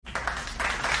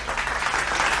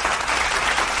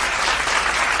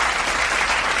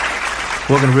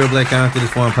Welcome to Real Black Content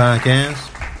Forum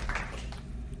Podcast.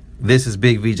 This is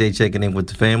Big VJ checking in with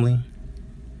the family.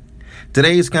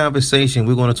 Today's conversation,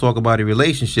 we're going to talk about a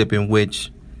relationship in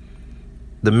which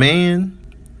the man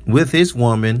with his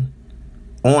woman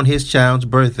on his child's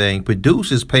birthday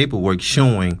produces paperwork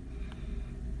showing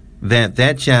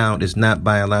that child is not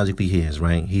biologically his,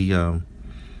 right? He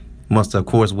must have, of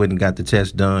course, went and got the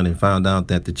test done and found out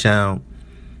that the child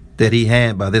that he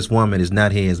had by this woman is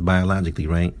not his biologically,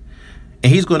 right?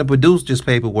 And he's going to produce this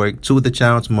paperwork to the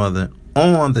child's mother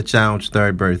on the child's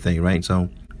third birthday, right? So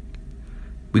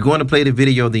we're going to play the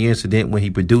video of the incident when he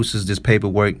produces this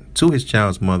paperwork to his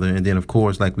child's mother. And then, of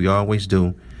course, like we always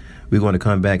do, we're going to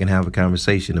come back and have a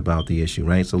conversation about the issue,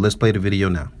 right? So let's play the video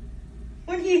now.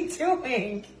 What are you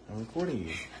doing? I'm recording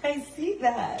you. I see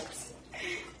that.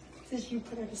 Did you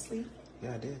put her to sleep?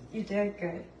 Yeah, I did. You did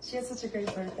good. She had such a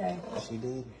great birthday. She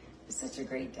did. You're such a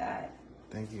great dad.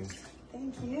 Thank you.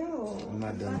 Thank you. I'm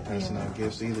not done passing out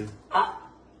gifts either.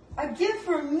 A gift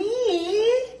for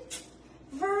me?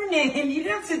 Vernon, you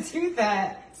didn't have to do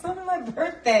that. It's not my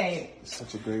birthday. You're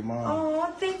such a great mom.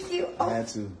 Oh, thank you. I had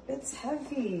to. It's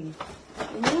heavy.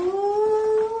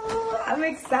 Ooh, I'm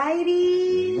excited.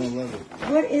 You're gonna love it.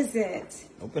 What is it?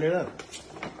 Open it up.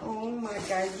 Oh my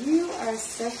God, you are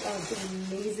such an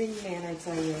amazing man, I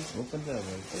tell you. Open it up,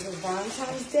 man. Is it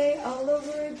Valentine's Day all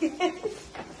over again?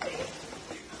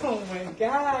 Oh my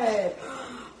God.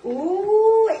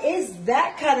 Ooh, it's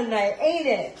that kind of night, ain't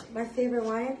it? My favorite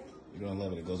wine? You're gonna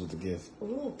love it. It goes with the gift.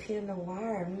 Ooh, Pinot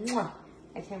Noir. Mwah.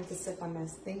 I can't wait to sip on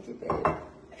this. Thank you, babe. Oh,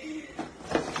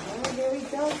 here we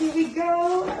go, here we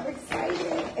go. I'm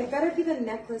excited. It better be the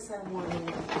necklace I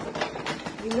wanted.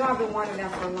 You know I've been wanting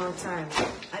that for a long time.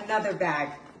 Another bag.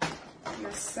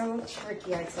 You're so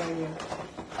tricky, I tell you.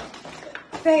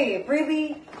 Babe,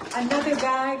 really? Another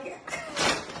bag?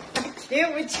 I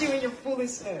can't with you and your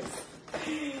foolishness.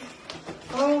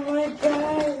 Oh my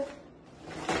God.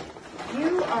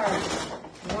 You are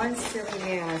one silly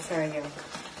man, I tell you.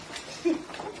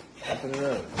 Open it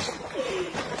up.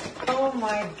 Oh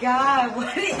my God,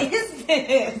 what is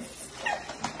this?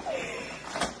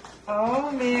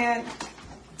 Oh man.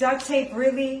 Duct tape,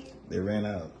 really? They ran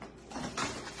out.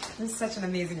 This is such an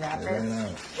amazing They rapper. ran out.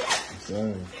 I'm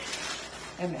sorry.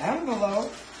 An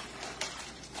envelope?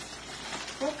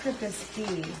 What could this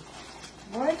be?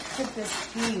 What could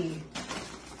this be?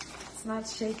 It's not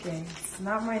shaking. It's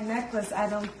not my necklace, I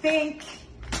don't think.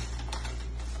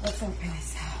 Let's open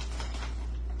this up.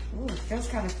 Ooh, it feels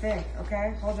kind of thick,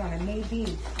 okay? Hold on, it may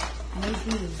be.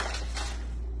 Maybe.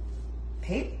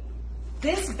 Pape?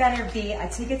 This better be a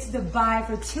ticket to Dubai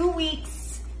for 2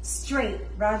 weeks straight,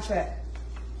 round trip.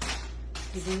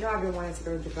 Because you know I've been wanting to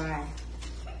go to Dubai.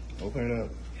 Open it up.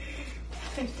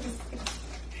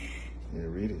 Yeah,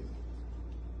 read it.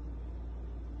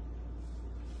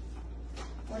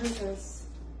 What is this?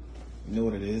 You know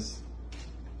what it is?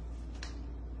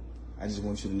 I just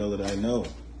want you to know that I know.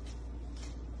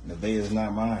 Nevaeh is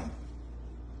not mine.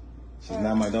 She's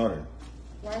not my daughter.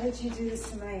 Why did you do this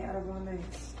tonight out of all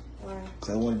nights? Why?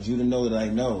 Because I wanted you to know that I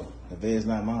know Nevaeh is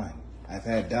not mine. I've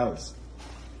had doubts.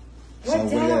 What So I went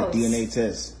to that doubts? DNA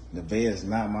test. Nevaeh is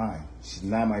not mine. She's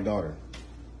not my daughter.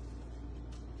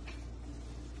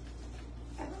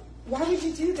 Why would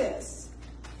you do this?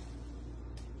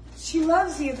 She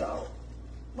loves you though.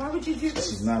 Why would you do this?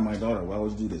 She's not my daughter. Why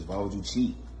would you do this? Why would you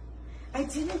cheat? I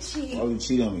didn't cheat. Why would you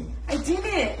cheat on me? I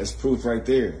didn't. That's proof right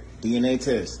there. DNA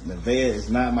test. Nevaeh is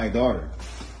not my daughter.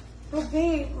 But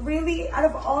babe, really? Out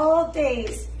of all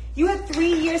days, you had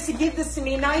 3 years to give this to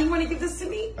me. Now you want to give this to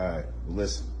me? All right, well,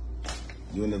 listen.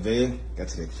 You and Nevaeh got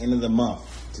to the end of the month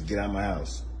to get out of my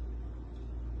house.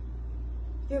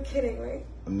 You're kidding, right?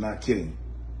 I'm not kidding.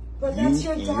 But You that's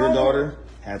your and daughter. your daughter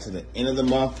had to the end of the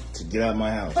month to get out of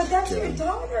my house. But that's Kelly. your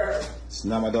daughter. It's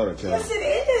not my daughter, Kelly. Yes, it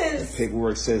The is.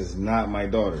 paperwork says it's not my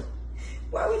daughter.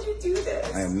 Why would you do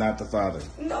this? I am not the father.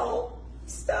 No.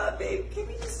 Stop, babe. Can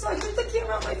we just talk? Get the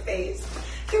camera on my face.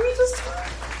 Can we just talk?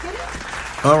 Can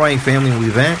we? All right, family,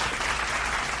 we're back.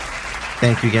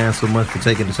 Thank you guys so much for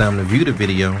taking the time to view the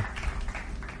video.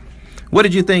 What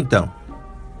did you think, though?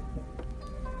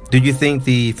 Did you think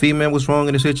the female was wrong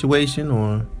in the situation,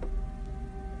 or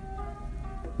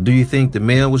do you think the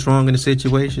male was wrong in the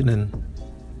situation? And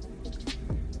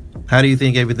how do you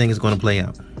think everything is going to play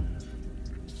out?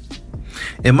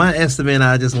 In my estimate,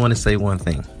 I just want to say one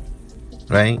thing,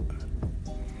 right?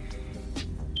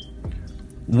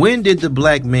 When did the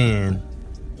black man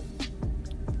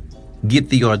get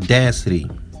the audacity,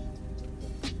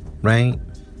 right,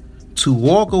 to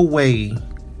walk away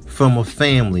from a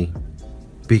family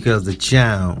because the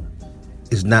child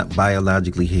is not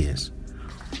biologically his?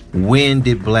 When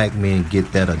did black men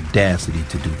get that audacity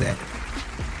to do that?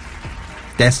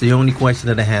 That's the only question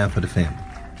that I have for the family.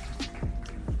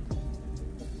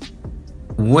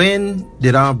 When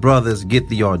did our brothers get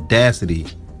the audacity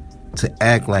to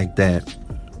act like that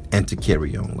and to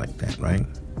carry on like that, right?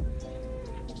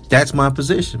 That's my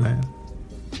position, man.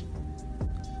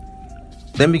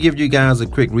 Let me give you guys a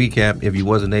quick recap if you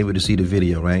wasn't able to see the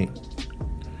video, right?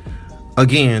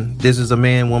 Again, this is a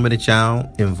man, woman, and child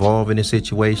involved in a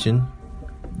situation.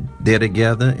 They're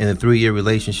together in a 3-year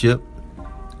relationship.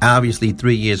 Obviously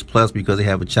 3 years plus because they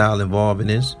have a child involved in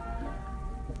this.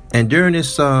 And during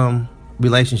this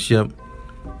relationship,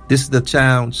 this is the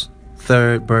child's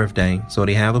 3rd birthday. So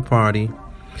they have a party.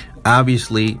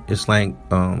 Obviously, it's like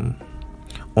on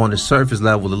the surface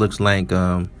level, it looks like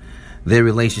their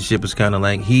relationship is kind of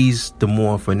like he's the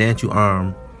more financial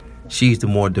arm. She's the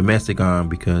more domestic arm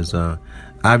because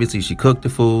obviously she cooked the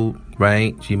food,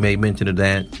 right? She made mention of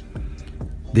that.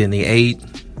 Then they ate.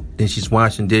 Then she's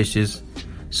washing dishes.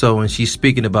 So when she's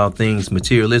speaking about things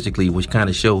materialistically, which kind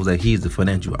of shows that he's the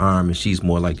financial arm and she's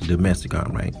more like the domestic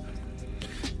arm, right?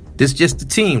 This is just the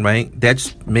team, right?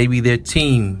 That's maybe their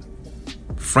team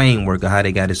framework of how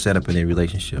they got it set up in their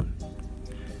relationship.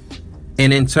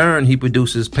 And in turn, he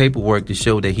produces paperwork to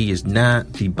show that he is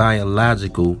not the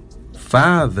biological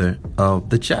father of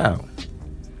the child.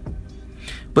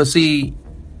 But see,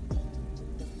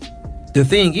 the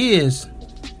thing is,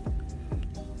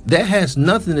 that has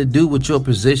nothing to do with your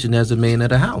position as a man of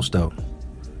the house, though.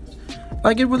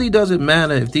 Like, it really doesn't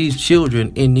matter if these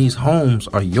children in these homes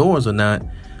are yours or not.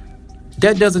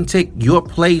 That doesn't take your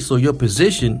place or your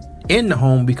position in the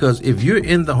home, because if you're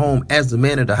in the home as the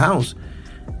man of the house,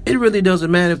 it really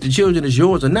doesn't matter if the children is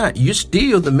yours or not. You're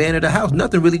still the man of the house.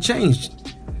 Nothing really changed.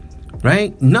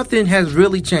 Right? Nothing has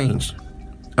really changed.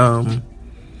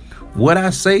 Would I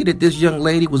say that this young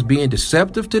lady was being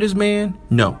deceptive to this man?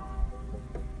 No.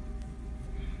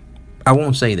 I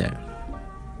won't say that.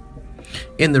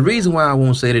 And the reason why I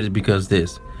won't say that is because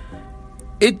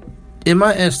in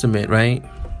my estimate, right,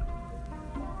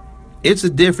 it's a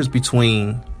difference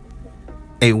between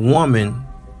a woman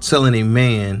telling a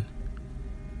man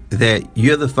that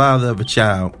you're the father of a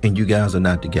child and you guys are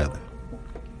not together.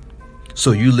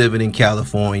 So you living in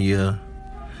California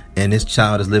and this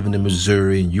child is living in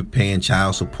Missouri and you're paying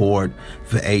child support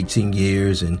for 18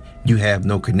 years and you have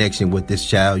no connection with this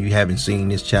child. You haven't seen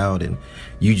this child and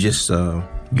you just,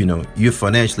 you're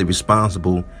financially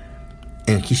responsible,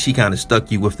 and she kind of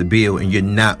stuck you with the bill and you're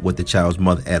not with the child's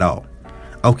mother at all.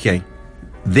 Okay,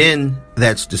 then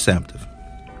that's deceptive.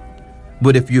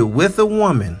 But if you're with a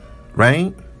woman,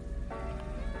 right,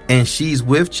 and she's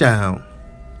with child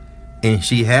and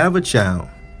she have a child,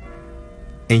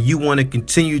 and you want to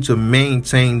continue to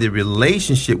maintain the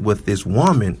relationship with this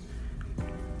woman,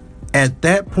 at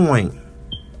that point,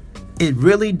 it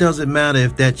really doesn't matter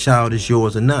if that child is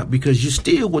yours or not, because you're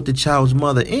still with the child's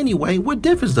mother anyway. What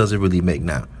difference does it really make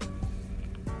now?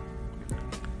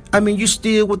 I mean, you're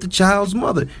still with the child's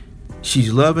mother.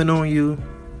 She's loving on you.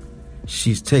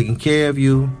 She's taking care of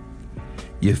you.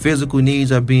 Your physical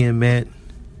needs are being met.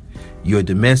 Your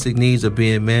domestic needs are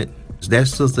being met. That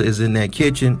sister is in that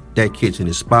kitchen. That kitchen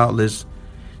is spotless.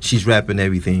 She's wrapping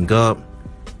everything up.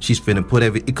 She's finna put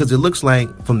everything, because it looks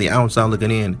like from the outside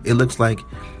looking in, it looks like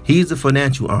he's the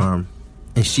financial arm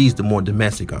and she's the more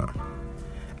domestic arm.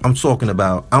 I'm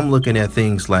looking at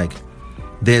things like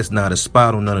there's not a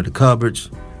spot on none of the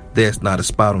cupboards. There's not a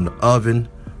spot on the oven.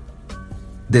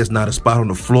 There's not a spot on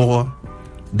the floor.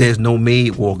 There's no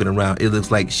maid walking around. It looks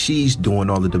like she's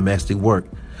doing all the domestic work.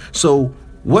 So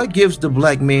what gives the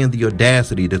black man the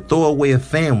audacity to throw away a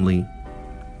family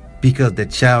because the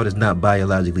child is not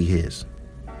biologically his?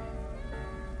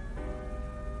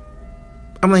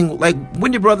 I mean, like,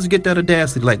 when did brothers get that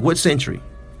audacity? Like, what century?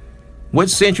 What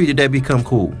century did that become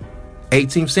cool?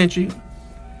 18th century?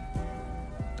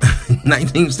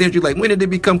 19th century? Like, when did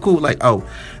it become cool? Like, oh,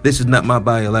 this is not my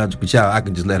biological child. I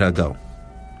can just let her go.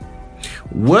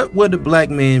 What would the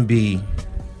black man be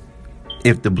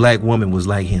if the black woman was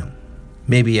like him?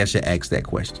 Maybe I should ask that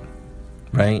question,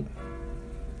 right?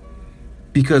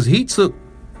 Because he took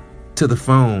to the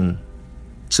phone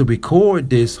to record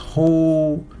this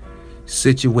whole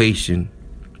situation,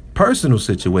 personal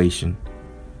situation,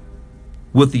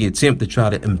 with the attempt to try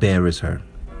to embarrass her.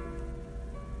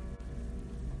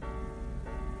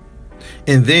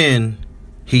 And then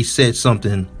he said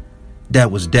something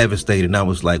that was devastating. I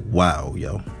was like, wow,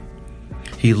 yo.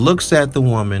 He looks at the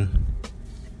woman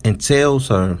and tells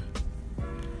her,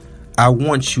 I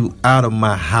want you out of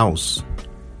my house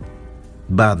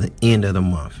by the end of the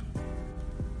month.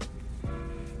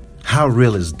 How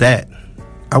real is that?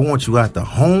 I want you out the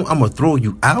home. I'm going to throw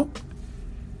you out.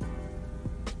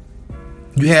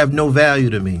 You have no value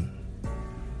to me.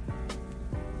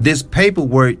 This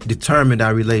paperwork determined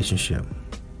our relationship.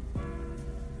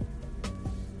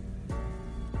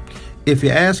 If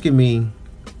you're asking me,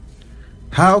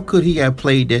 how could he have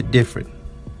played that different?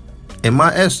 In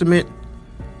my estimate,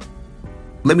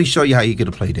 let me show you how he could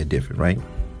have played that different, right?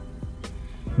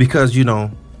 Because,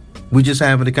 we just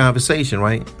having a conversation,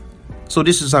 right? So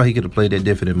this is how he could have played that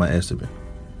different in my estimate.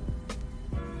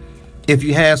 If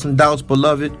you had some doubts,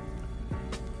 beloved,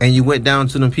 and you went down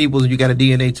to them people and you got a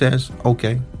DNA test,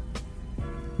 okay.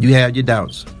 You had your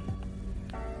doubts.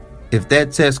 If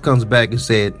that test comes back and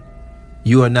said,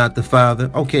 you are not the father,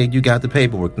 okay, you got the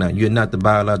paperwork now. You're not the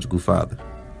biological father.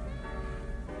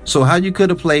 So how you could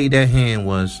have played that hand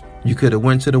was, you could have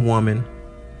went to the woman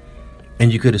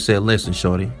and you could have said, listen,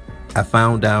 shorty, I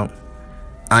found out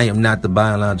I am not the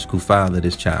biological father of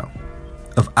this child,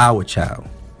 of our child.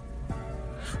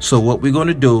 So what we're going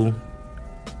to do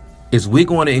is we're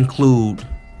going to include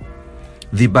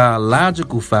the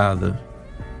biological father.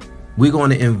 We're going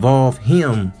to involve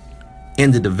him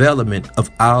in the development of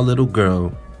our little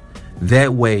girl.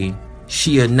 That way,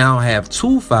 she'll now have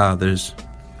two fathers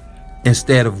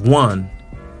instead of one,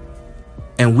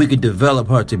 and we could develop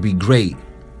her to be great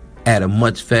at a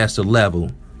much faster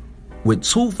level with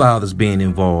two fathers being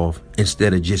involved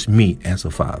instead of just me as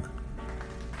a father.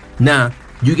 Now,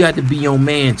 you got to be on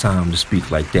man time to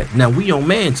speak like that. Now, we on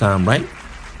man time, right?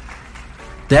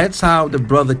 That's how the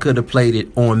brother could have played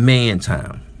it on man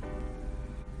time.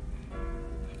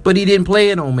 But he didn't play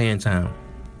it on man time.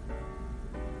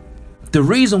 The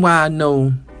reason why I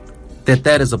know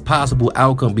that is a possible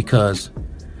outcome because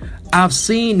I've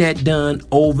seen that done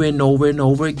over and over and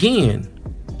over again.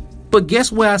 But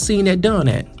guess where I seen that done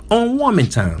at? On woman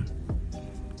time.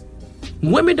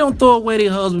 Women don't throw away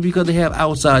their husband because they have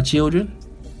outside children.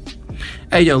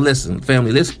 Hey, yo, listen,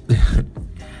 family, let's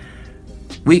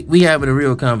we having a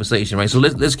real conversation, right? So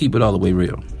let's keep it all the way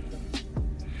real.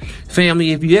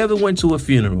 Family, if you ever went to a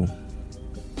funeral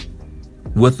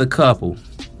with a couple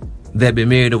that been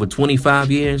married over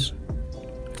 25 years,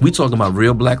 we talking about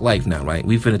real black life now, right?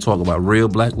 We finna talk about real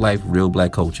black life, real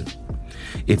black culture.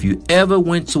 If you ever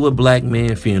went to a black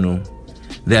man funeral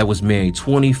that was married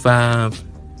 25,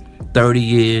 30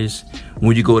 years,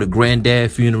 when you go to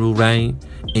granddad funeral, right?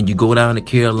 And you go down to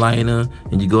Carolina,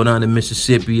 and you go down to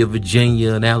Mississippi or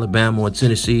Virginia and Alabama or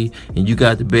Tennessee, and you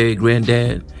got to bury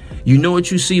granddad. You know what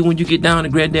you see when you get down to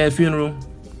granddad funeral?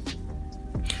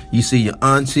 You see your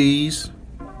aunties.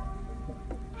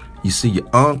 You see your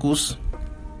uncles.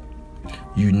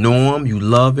 You know them. You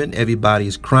love it.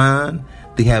 Everybody's crying.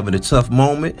 They having a tough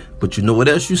moment. But you know what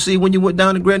else you see when you went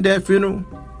down to granddad funeral?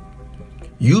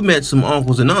 You met some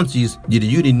uncles and aunties you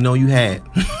didn't know you had.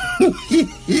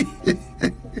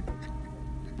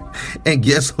 And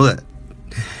guess what?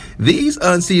 These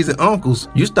aunties and uncles,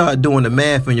 you start doing the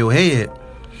math in your head.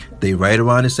 They right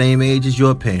around the same age as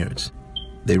your parents.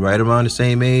 They right around the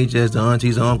same age as the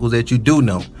aunties and uncles that you do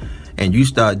know. And you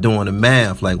start doing the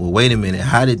math like, well, wait a minute.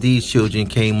 How did these children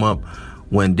came up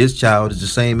when this child is the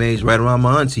same age, right around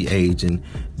my auntie age, and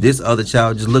this other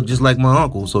child just looked just like my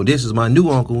uncle? So this is my new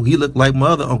uncle. He looked like my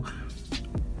other uncle.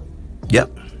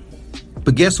 Yep.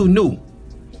 But guess who knew?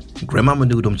 Grandmama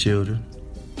knew them children.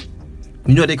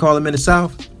 You know what they call them in the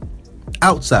South?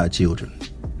 Outside children.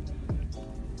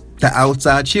 The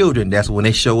outside children, that's when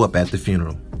they show up at the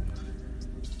funeral.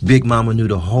 Big Mama knew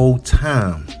the whole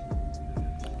time.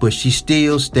 But she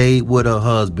still stayed with her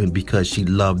husband because she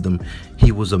loved him.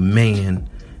 He was a man.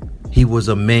 He was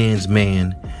a man's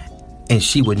man. And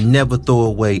she would never throw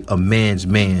away a man's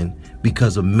man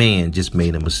because a man just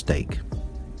made a mistake.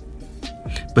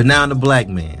 But now the black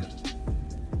man,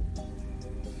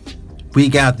 we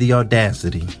got the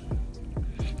audacity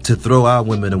to throw our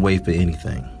women away for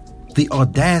anything. The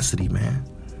audacity, man.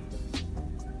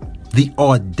 The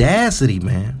audacity,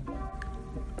 man.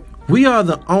 We are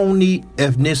the only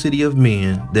ethnicity of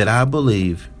men that I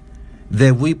believe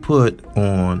that we put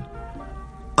on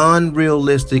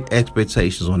unrealistic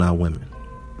expectations on our women.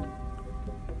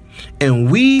 And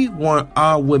we want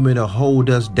our women to hold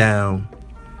us down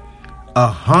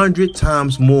 100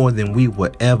 times more than we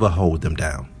would ever hold them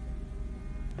down.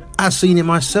 I seen it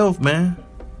myself, man.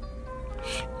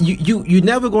 You're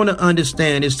never going to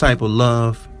understand this type of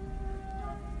love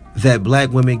that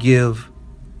black women give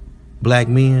black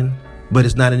men, but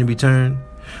it's not in return.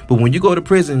 But when you go to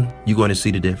prison, you're going to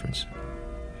see the difference.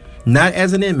 Not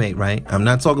as an inmate, right? I'm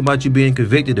not talking about you being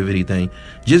convicted of anything.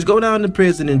 Just go down to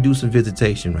prison and do some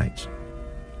visitation rights.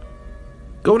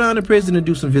 Go down to prison and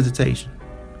do some visitation.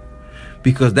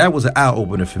 Because that was an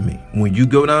eye-opener for me. When you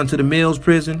go down to the Mills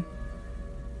prison,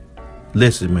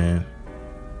 listen, man,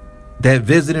 that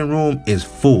visiting room is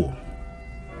full.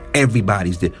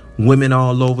 Everybody's there. Women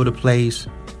all over the place,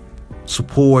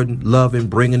 supporting, loving,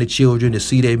 bringing the children to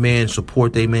see their man,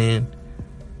 support their man.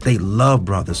 They love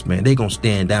brothers, man. They gonna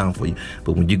stand down for you.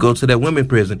 But when you go to that women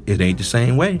prison, it ain't the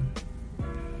same way.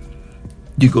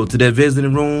 You go to that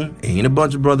visiting room, ain't a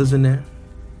bunch of brothers in there.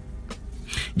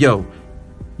 Yo,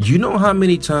 you know how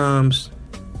many times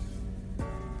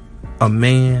a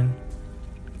man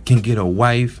can get a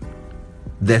wife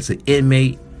that's an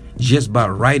inmate just by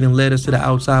writing letters to the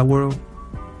outside world?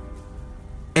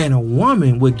 And a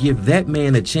woman would give that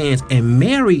man a chance and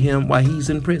marry him while he's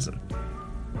in prison.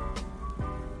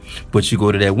 But you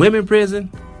go to that women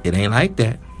prison, it ain't like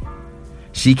that.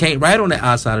 She can't write on the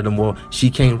outside of the wall. She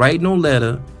can't write no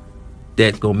letter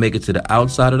that's gonna make it to the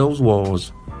outside of those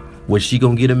walls where she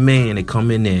gonna get a man to come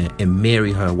in there and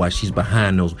marry her while she's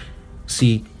behind those.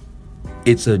 See,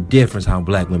 it's a difference how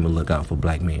black women look out for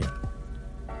black men.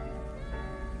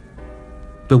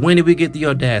 But when did we get the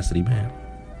audacity, man?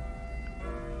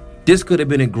 This could have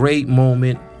been a great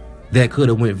moment that could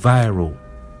have went viral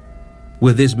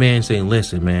with this man saying,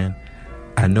 listen, man,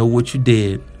 I know what you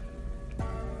did,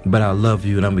 but I love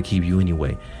you and I'm going to keep you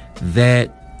anyway.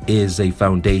 That is a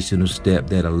foundational step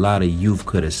that a lot of youth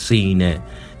could have seen that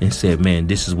and said, man,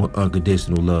 this is what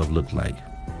unconditional love looked like.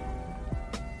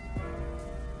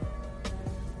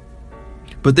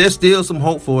 But there's still some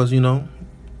hope for us, you know.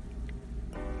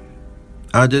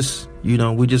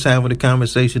 We're just having a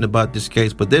conversation about this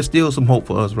case, but there's still some hope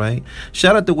for us, right?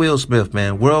 Shout out to Will Smith,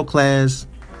 man. World-class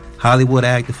Hollywood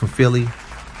actor from Philly.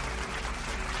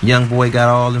 Young boy got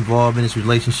all involved in this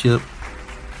relationship.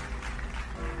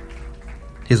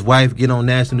 His wife get on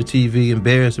national TV,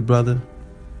 embarrass her brother.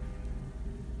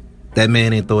 That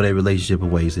man didn't throw that relationship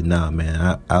away. He said, nah,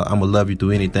 man, I'm going to love you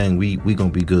through anything. We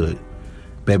going to be good.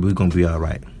 Baby, we going to be all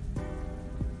right.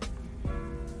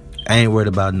 I ain't worried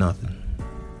about nothing.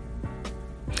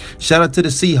 Shout out to the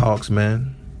Seahawks,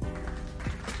 man.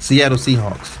 Seattle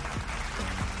Seahawks.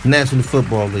 National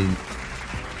Football League.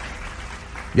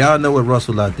 Y'all know what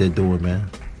Russell out there doing, man.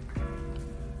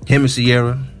 Him and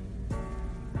Sierra.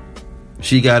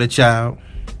 She got a child.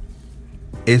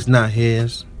 It's not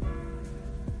his.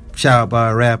 Child by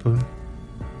a rapper.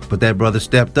 But that brother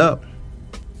stepped up.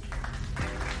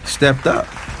 Stepped up.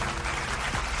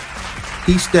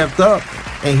 He stepped up.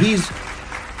 And he's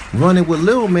running with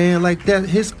Lil Man like that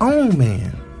his own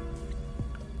man.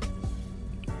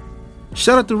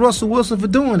 Shout out to Russell Wilson for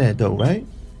doing that though, right?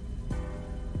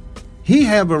 He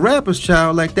have a rapper's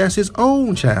child like that's his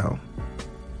own child.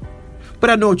 But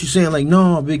I know what you're saying, like,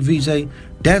 no, Big VJ,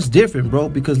 that's different, bro,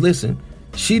 because listen,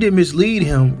 she didn't mislead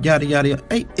him, yada, yada, yada.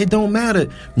 Hey, it don't matter.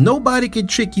 Nobody can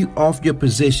trick you off your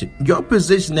position. Your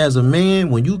position as a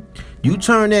man, when you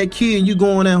turn that key and you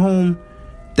going at home,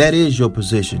 that is your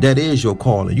position. That is your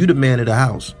calling. You the man of the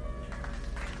house.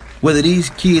 Whether these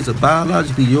kids are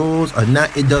biologically yours or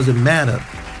not, it doesn't matter.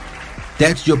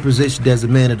 That's your position as a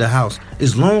man of the house.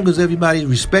 As long as everybody's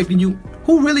respecting you,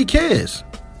 who really cares?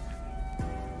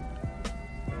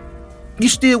 You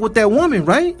still with that woman,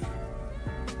 right?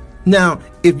 Now,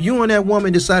 if you and that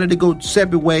woman decided to go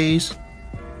separate ways,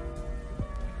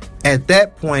 at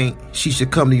that point, she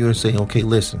should come to you and say, okay,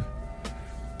 listen,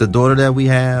 the daughter that we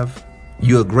have,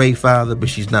 you're a great father, but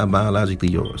she's not biologically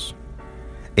yours.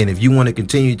 And if you want to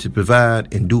continue to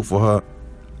provide and do for her,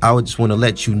 I would just want to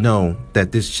let you know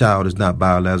that this child is not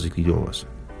biologically yours.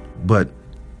 But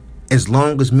as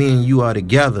long as me and you are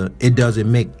together, it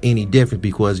doesn't make any difference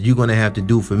because you're going to have to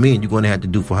do for me and you're going to have to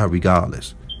do for her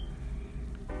regardless.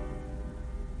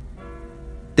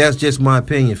 That's just my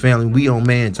opinion, family. We on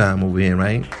man time over here,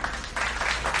 right?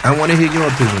 I want to hear your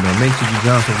opinion, though. Make sure you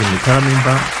drop something in the comment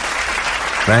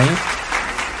box, right?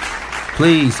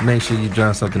 Please make sure you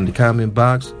drop something in the comment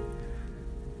box.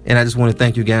 And I just want to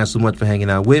thank you guys so much for hanging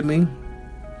out with me.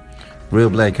 Real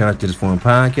Black Consciousness Forum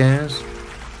Podcast.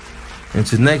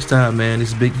 Until next time, man, this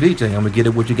is Big VJ. I'm going to get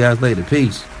it with you guys later.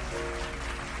 Peace.